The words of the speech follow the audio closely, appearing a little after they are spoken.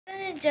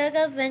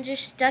Angelica Avenger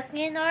stuck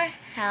in our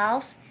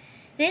house.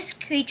 This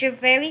creature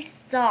very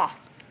soft.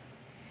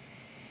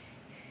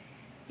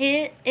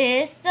 It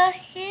is the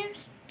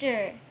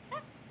hamster.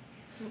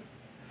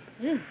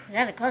 Ooh,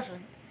 that's a close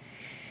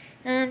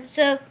one.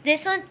 So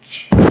this one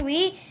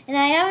Chewy, and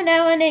I have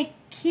that one a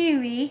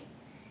Kiwi.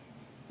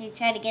 He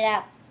tried to get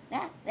out.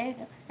 Ah, there you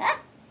go. Ah.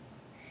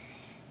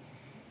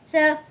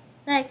 So,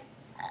 like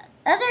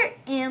other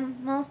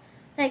animals,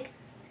 like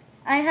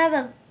I have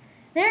a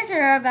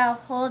literature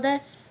about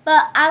Holden,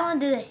 but I want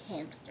to do the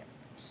hamster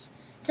first.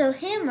 So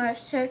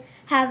hamsters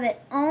have its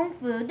own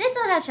food. This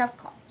one has sharp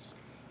claws.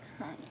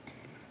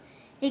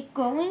 It's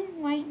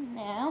going right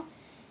now.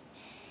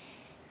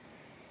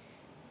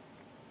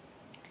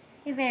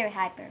 You're very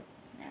hyper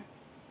now.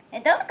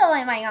 It don't go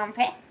in my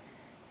armpit.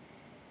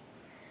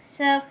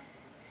 So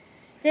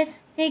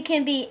it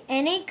can be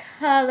any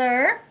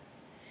color.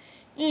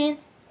 And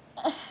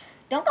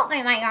don't go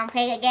in my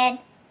armpit again.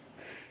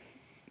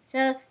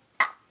 So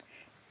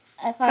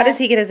how does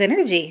he get his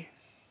energy?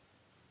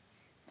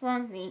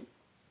 From me.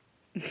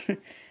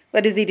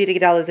 What does he do to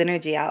get all his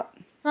energy out?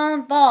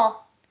 From a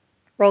ball.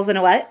 Rolls in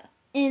a what?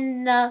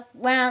 In the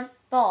round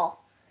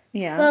ball.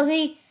 Yeah. Well,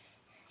 he's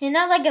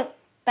not like a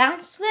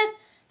bounce with,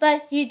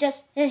 but he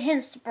just a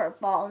hamster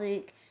ball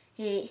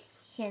he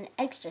can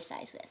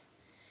exercise with.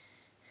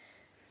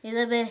 A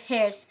little bit of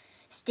hair's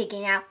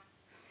sticking out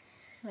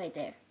right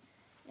there.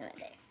 Right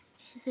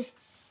there.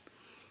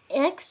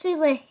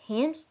 Excellent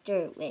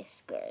hamster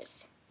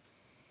whiskers.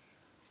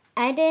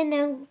 I didn't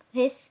know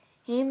his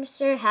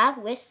hamster have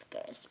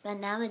whiskers, but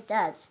now it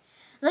does.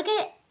 Look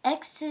at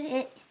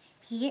excellent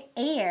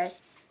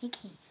ears. He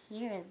can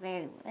hear it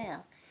very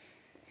well.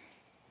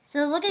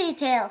 So look at your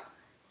tail.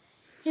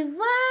 You're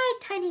right,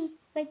 tiny,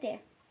 right there.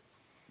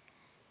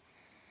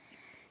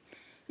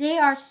 They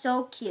are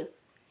so cute.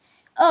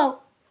 Oh,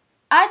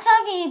 I'm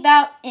talking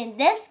about in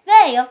this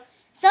video,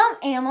 some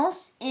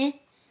animals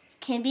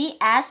can be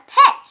as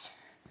pets.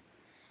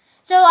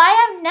 So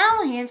I have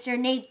now a hamster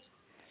named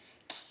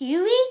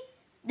Kiwi.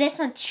 This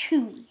one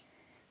Chewy.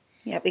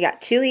 Yep, we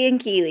got Chewy and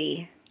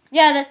Kiwi.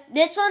 Yeah,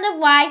 this one the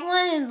white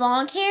one and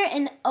long hair,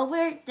 and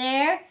over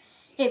there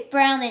it's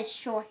brown and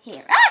short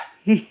hair. Ah!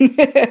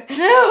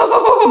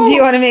 No. Do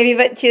you want to maybe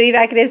put Chewy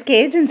back in his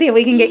cage and see if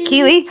we can get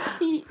Kiwi?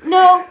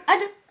 No, I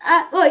don't.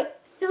 Wait.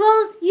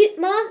 Well,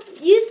 Mom,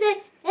 you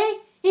said, hey,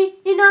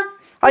 you know.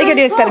 All you gotta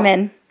do is set him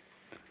in.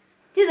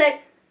 Do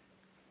that.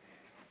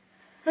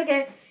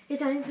 Okay,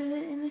 it's time to put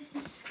it in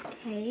his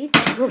cage.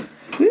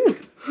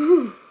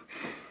 Ooh.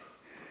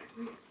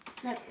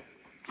 Now,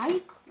 how do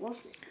you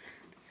close this?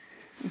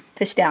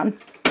 Push down.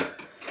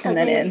 And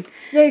then in.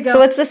 There you go. So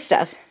what's this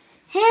stuff?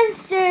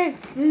 Hamster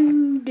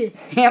food.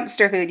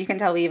 Hamster food. You can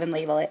tell we even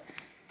label it.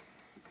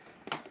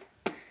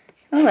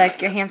 Oh,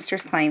 look. Your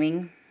hamster's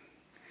climbing.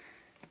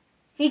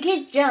 He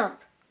can jump.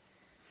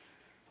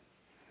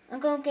 I'm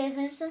going to give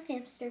him some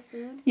hamster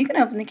food. You can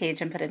open the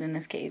cage and put it in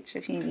his cage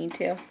if you need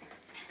to.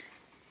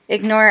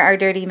 Ignore our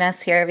dirty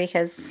mess here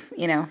because,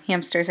 you know,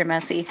 hamsters are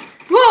messy.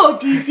 Whoa,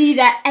 do you see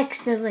that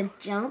excellent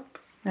jump?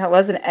 That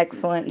was an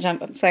excellent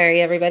jump. I'm sorry,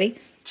 everybody.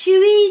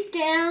 Chewy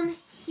down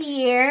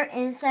here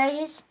inside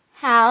his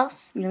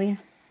house.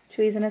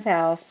 Chewy's in his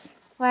house.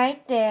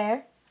 Right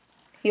there.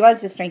 He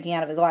was just drinking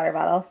out of his water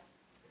bottle.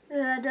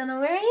 I don't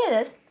know where he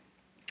is.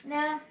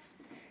 Now,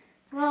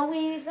 well,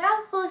 we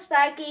found close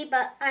Spiky,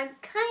 but I'm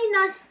kind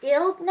of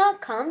still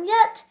not come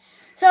yet.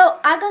 So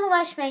I'm going to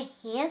wash my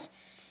hands,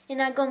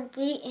 and I'm going to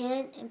breathe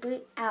in and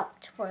breathe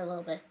out for a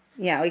little bit.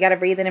 Yeah, we got to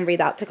breathe in and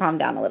breathe out to calm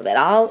down a little bit.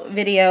 I'll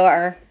video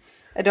our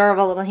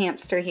adorable little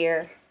hamster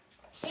here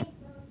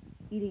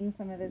eating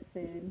some of his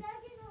food.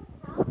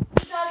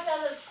 Because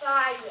of the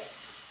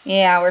virus.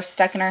 Yeah, we're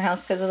stuck in our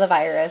house because of the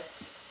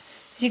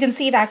virus. As you can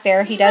see back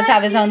there, he does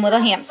have his own little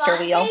hamster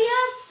wheel.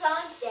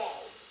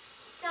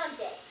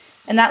 Sunday.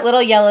 And that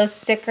little yellow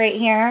stick right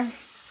here,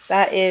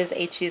 that is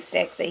a chew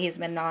stick that he's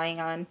been gnawing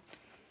on.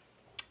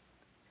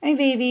 Hi,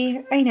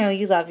 baby. I know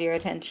you love your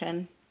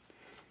attention.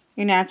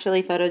 You're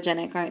naturally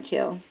photogenic, aren't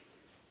you?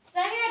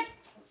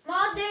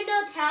 Mom, there's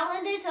no towel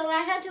in it, so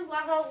I had to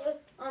walk out with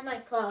all my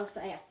clothes.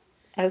 But yeah.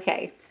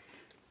 Okay.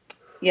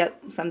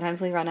 Yep,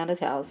 sometimes we run out of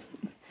towels.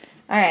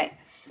 All right.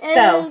 And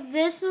so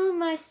this was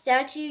my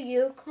statue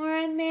unicorn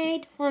I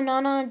made for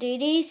Nana and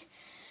Didi's.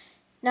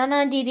 Nana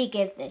and Didi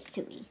gave this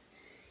to me.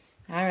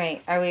 all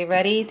right, are we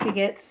ready to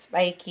get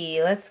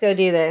Spiky? Let's go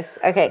do this.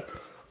 Okay.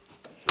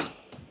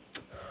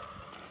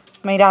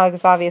 My dog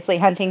is obviously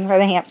hunting for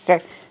the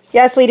hamster.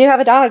 Yes, we do have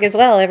a dog as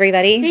well,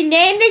 everybody. His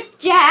name is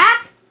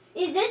Jack.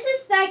 This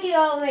is Spiky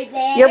over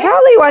there. You're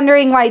probably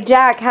wondering why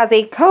Jack has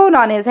a cone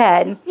on his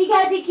head.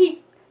 Because he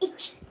keeps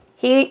itching.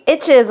 He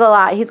itches a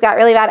lot. He's got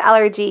really bad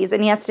allergies,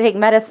 and he has to take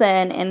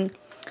medicine and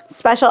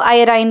special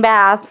iodine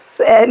baths.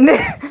 And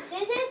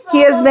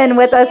he has been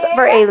with us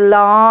for a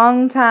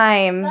long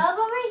time. Love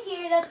over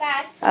here, the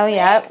back. Oh,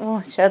 yeah.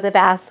 We'll show the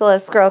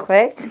basilisk real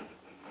quick.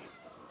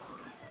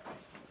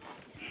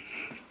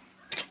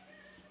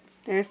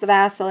 There's the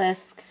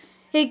basilisk.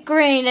 He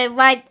green and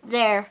right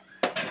there.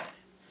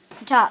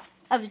 The top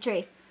of the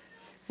tree.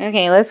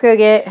 Okay, let's go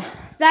get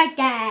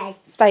Spiky.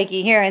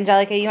 Spiky. Here,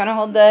 Angelica, you want to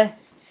hold the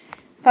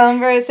phone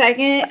for a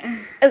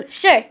second? Oh,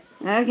 sure.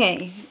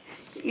 Okay.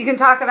 You can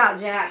talk about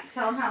Jack.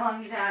 Tell him how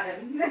long you've had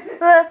him.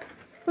 Well,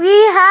 we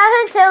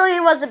had him till he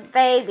was a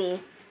baby.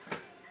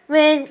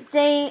 When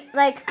we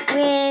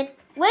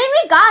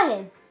got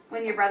him.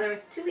 When your brother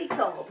was 2 weeks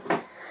old.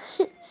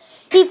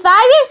 He's 5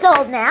 years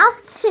old now.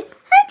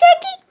 Hi,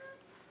 Jackie.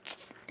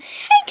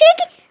 Hi,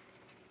 Jackie.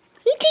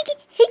 Hey, Jackie.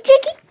 Hey,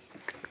 Jackie.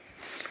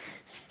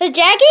 But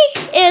Jackie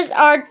is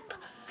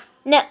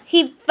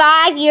he's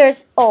 5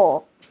 years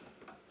old.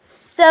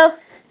 So,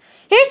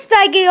 here's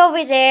Spiky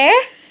over there.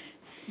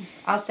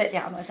 I'll sit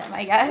down with him,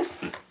 I guess.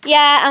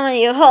 Yeah, I'm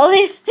going to hold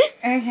him.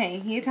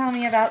 Okay, you tell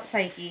me about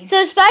Psyche.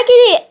 So, Spiky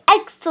is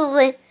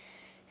excellent,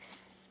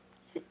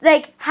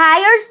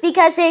 hires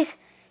because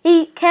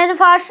he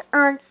camouflage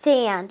on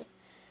sand.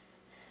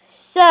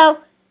 So,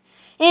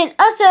 and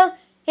also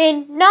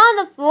in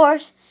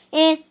non-force,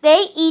 and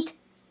they eat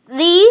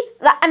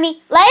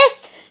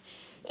lettuce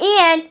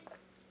and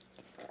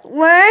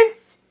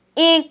worms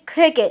and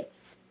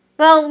crickets.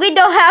 Well, we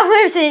don't have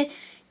worms in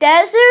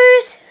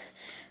deserts.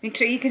 Make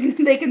sure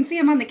they can see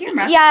him on the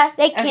camera. Yeah,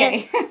 they can.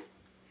 Okay.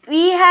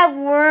 We have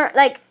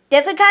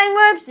different kind of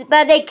worms,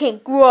 but they can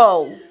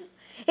grow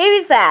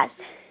very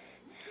fast.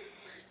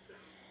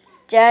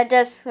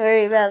 Just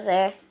worry about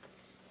there.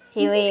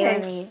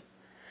 Okay.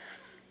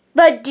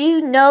 But do you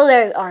know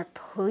they are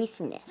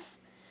poisonous?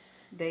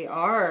 They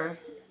are,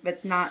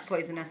 but not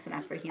poisonous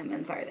enough for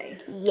humans, are they?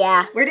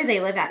 Yeah. Where do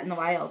they live at in the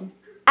wild?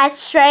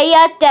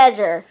 Australia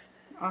desert.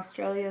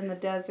 Australia in the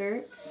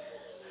deserts.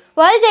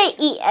 What do they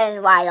eat in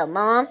the wild,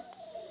 Mom?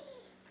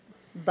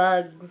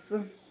 Bugs.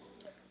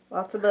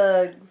 Lots of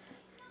bugs.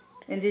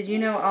 And did you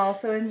know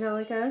also,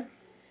 Angelica?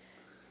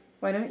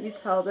 Why don't you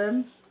tell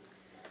them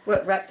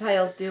what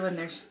reptiles do when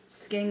their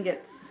skin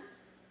gets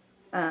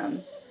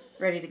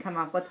ready to come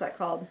off? What's that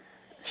called?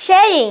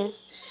 Shedding.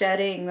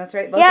 Shedding. That's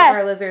right. Both of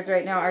our lizards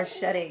right now are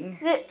shedding.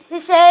 The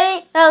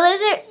shedding. The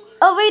lizard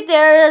over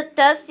there, the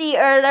dusty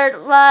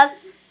alert love.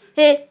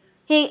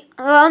 He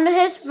on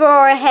his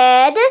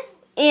forehead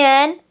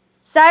and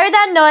sorry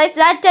that noise.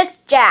 That's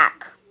just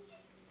Jack.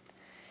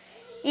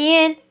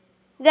 And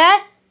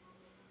that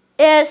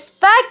is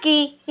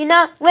Spiky.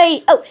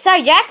 Wait. Oh,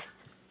 sorry, Jack.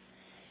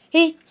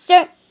 He's he's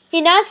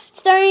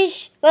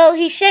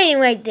shedding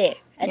right there.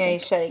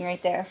 He's shedding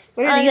right there.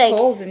 What are these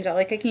holes,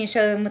 Angelica? Can you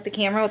show them with the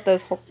camera what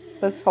those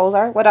holes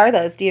are? What are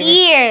those?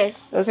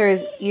 Ears. Those are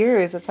his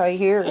ears. That's how he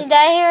hears. And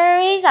that here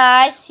are his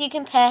eyes. You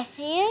can pet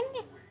him.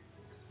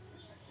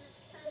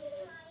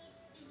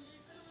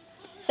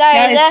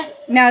 Sorry,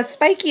 now is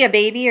Spiky a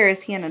baby or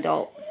is he an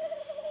adult?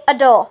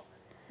 Adult.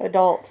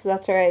 Adult.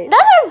 That's right.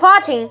 That's what I'm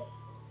watching.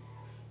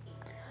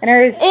 And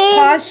are his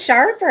claws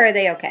sharp or are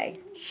they okay?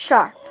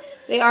 Sharp.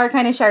 They are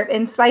kind of sharp.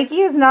 And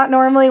Spiky is not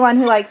normally one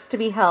who likes to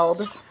be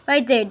held.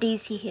 Right there. Do you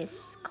see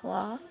his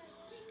claw?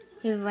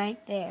 He's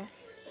right there.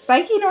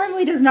 Spiky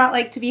normally does not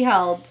like to be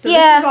held. So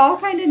this is all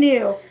kind of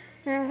new.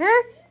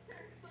 Mm-hmm.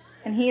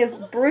 And he is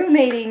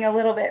brumating a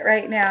little bit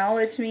right now,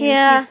 which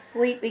means he's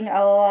sleeping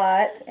a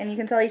lot. And you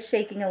can tell he's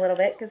shaking a little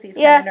bit because he's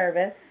kind of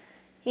nervous.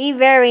 He's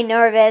very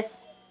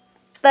nervous.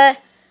 But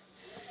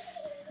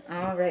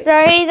all right.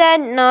 Sorry that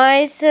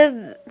noise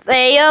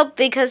failed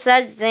because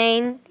that's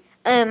Zane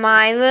in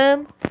my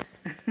room.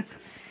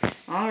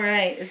 All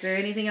right. Is there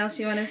anything else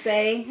you want to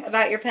say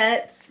about your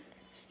pets?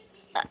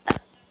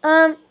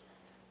 Well,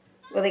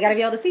 they got to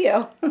be able to see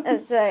you. I'm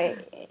sorry.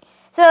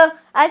 So,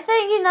 I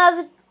think,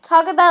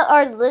 talk about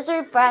our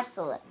lizard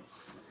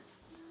bracelets.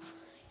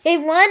 They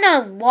went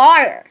on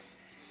water.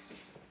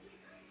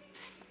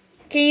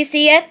 Can you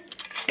see it?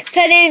 Put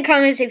it in the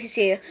comments if you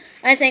see it.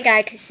 I think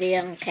I can see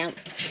it on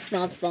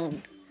my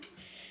phone.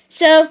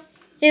 So,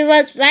 it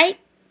was right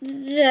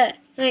there.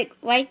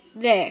 Right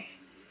there.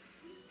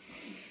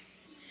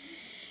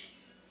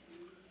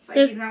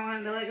 He's not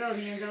wanting to let go of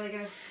me,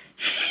 Angelica.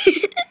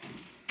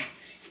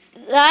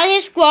 That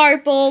is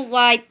Squarble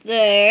right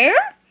there.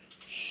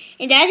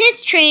 And that's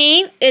his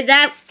train. And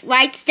that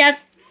white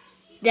stuff,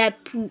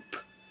 that poop.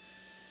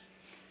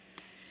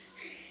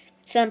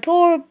 Some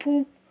poor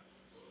poop.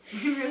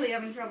 I'm really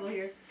having trouble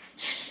here.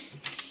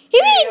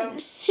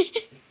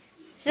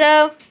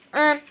 So,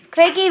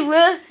 Craigie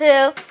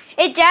Woohoo.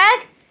 And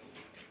Jack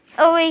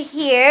over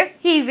here,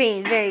 he's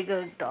being a very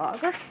good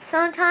dog.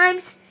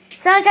 Sometimes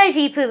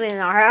he poops in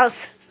our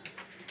house.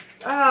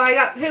 Oh, I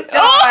got pooped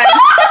on.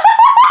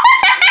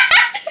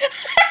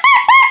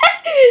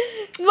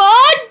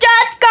 Mom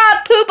just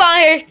got poop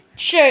on her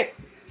shirt.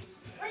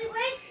 Wait,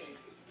 where's he?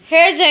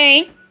 Here's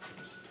Zane.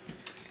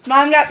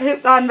 Mom got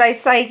pooped on by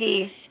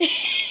Psyche.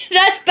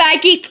 That's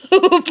spiky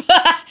poop.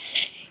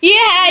 You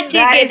had to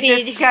that get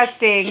is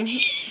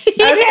disgusting.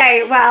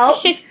 Okay,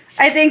 well,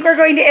 I think we're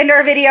going to end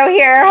our video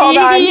here. Hold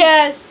on.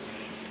 Yes.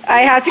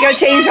 I have to go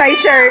change my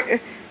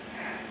shirt.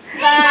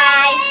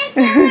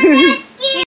 Bye.